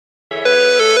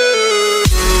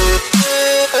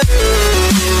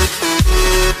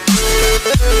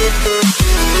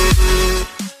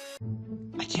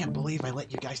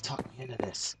talk me into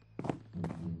this?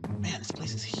 Man, this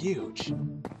place is huge.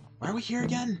 Why are we here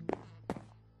again?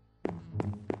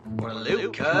 For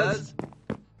loot, cuz.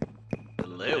 The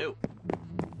loot.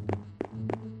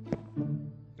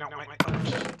 No,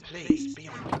 please, be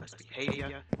on your best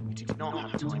behavior. We do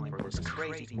not have time for this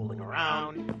crazy fooling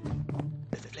around.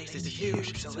 This place is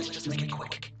huge, so let's just make it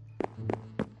quick.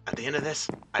 At the end of this,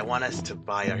 I want us to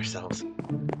buy ourselves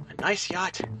a nice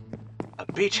yacht,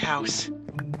 a beach house,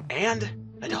 and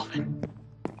a dolphin.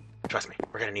 Trust me,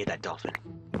 we're gonna need that dolphin.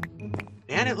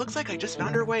 And it looks like I just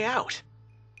found our way out.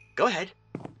 Go ahead.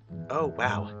 Oh,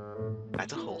 wow.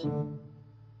 That's a hole.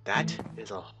 That is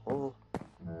a whole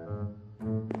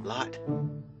lot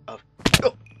of...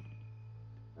 Oh!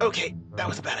 Okay, that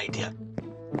was a bad idea.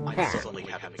 I'm suddenly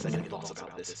having second thoughts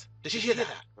about this. Did you hear that?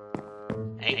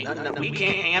 Ain't nothing that we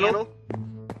can't handle.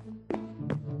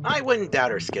 I wouldn't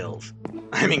doubt her skills.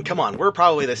 I mean, come on, we're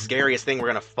probably the scariest thing we're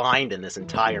gonna find in this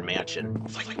entire mansion.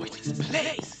 It's like, what's this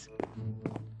place?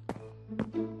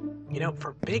 You know, for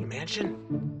a big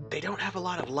mansion, they don't have a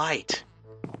lot of light.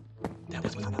 That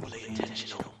was probably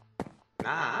intentional. Nah,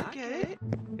 I get it.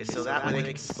 It's so that way they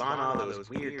can spawn all those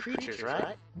weird creatures,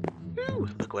 right? Ooh,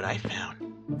 look what I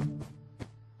found.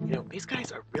 You know, these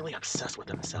guys are really obsessed with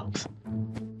themselves.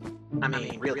 I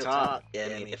mean, real talk. I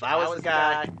mean, if I was the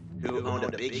guy who owned a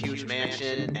big, huge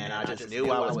mansion and I just knew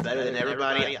I was better than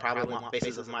everybody, I'd probably want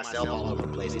faces of myself all over the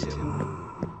place too.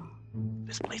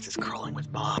 This place is crawling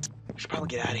with mobs. We should probably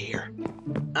get out of here.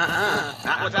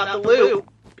 Not without the loot.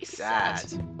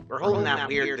 Besides, we're holding that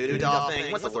weird voodoo doll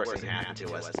thing. What's the worst thing that happened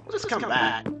to us? We'll just come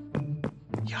back.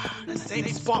 Yeah, the same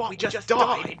spot we just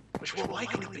died, which will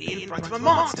likely be in front of a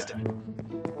monster.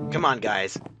 Come on,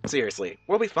 guys. Seriously,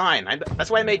 we'll be fine. That's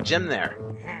why I made Jim there.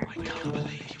 I can't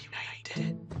believe you did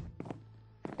it.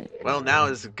 Well, now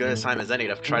is as good a time as any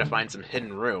to try to find some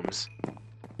hidden rooms.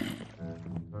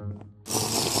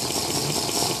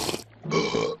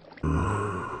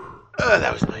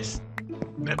 That was nice.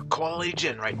 A quality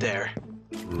gin right there.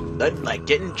 Nothing like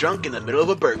getting drunk in the middle of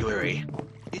a burglary.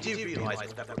 You do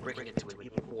realize that we're breaking into an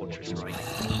evil fortress, right?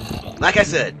 Like I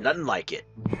said, nothing like it.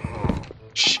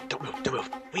 Shh, don't move.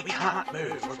 We can't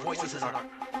move. Our voices in our...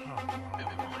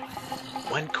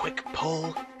 One quick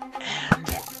pull, and...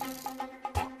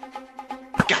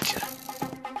 Gotcha.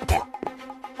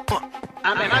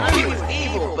 I mean, I know he was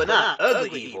evil, but not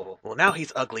ugly evil. Well, now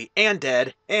he's ugly and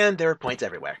dead, and there are points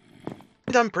everywhere.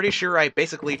 And I'm pretty sure I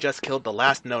basically just killed the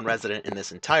last known resident in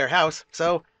this entire house,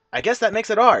 so I guess that makes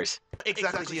it ours.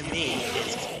 Exactly do you mean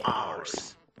it's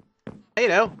ours? You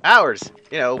know, ours.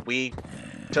 You know, we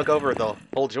took over the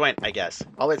whole joint, I guess.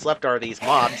 All that's left are these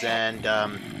mobs, and,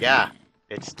 yeah,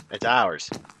 it's ours.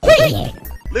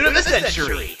 Loot of the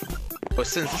century! But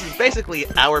since this is basically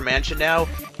our mansion now,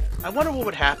 I wonder what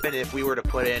would happen if we were to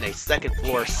put in a second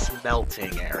floor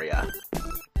smelting area.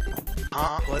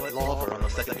 Can't put lava on the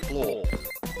second floor.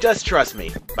 Just trust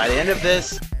me, by the end of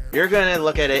this, you're gonna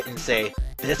look at it and say,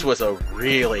 this was a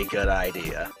really good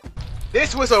idea.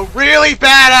 This was a really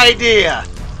bad idea!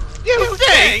 You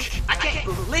think? I can't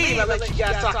believe I let you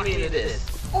guys talk me into this.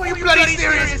 Oh, you bloody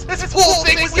serious? This whole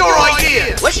thing was your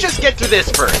idea! Let's just get through this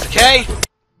first, okay?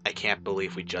 I can't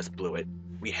believe we just blew it.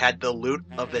 We had the loot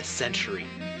of the century,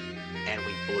 and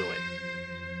we blew it.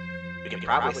 We can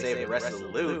probably save the rest of the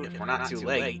loot if we're not too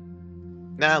late.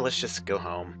 Nah, let's just go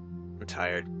home. I'm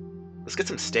tired. Let's get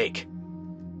some steak.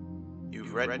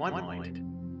 You've read one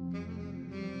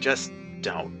mind. Just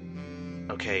don't.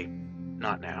 Okay,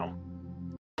 not now.